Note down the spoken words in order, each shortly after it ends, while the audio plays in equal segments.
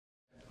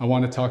I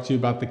want to talk to you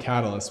about the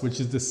Catalyst, which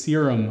is the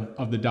serum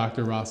of the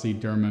Dr. Rossi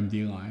Derm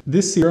MD line.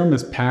 This serum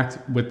is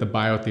packed with the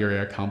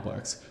Biotheria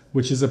complex,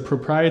 which is a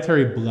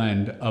proprietary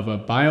blend of a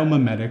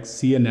biomimetic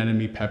sea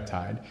anemone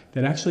peptide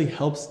that actually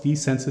helps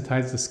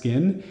desensitize the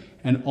skin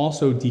and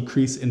also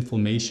decrease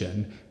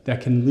inflammation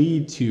that can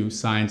lead to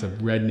signs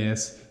of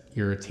redness,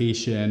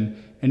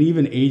 irritation, and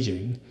even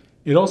aging.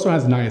 It also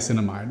has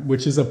niacinamide,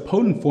 which is a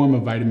potent form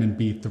of vitamin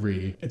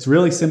B3. It's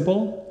really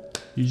simple.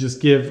 You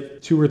just give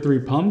 2 or 3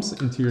 pumps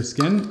into your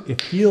skin.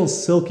 It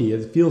feels silky,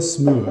 it feels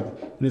smooth,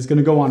 and it's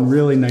gonna go on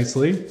really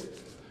nicely.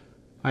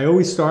 I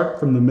always start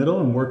from the middle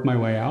and work my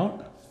way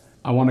out.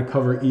 I wanna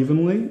cover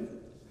evenly.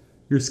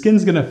 Your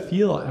skin's gonna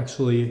feel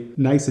actually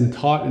nice and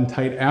taut and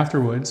tight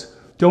afterwards.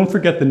 Don't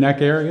forget the neck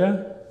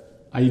area.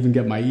 I even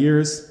get my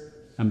ears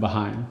and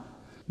behind.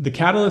 The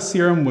Catalyst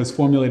serum was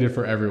formulated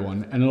for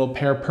everyone, and it'll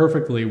pair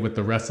perfectly with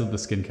the rest of the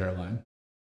skincare line.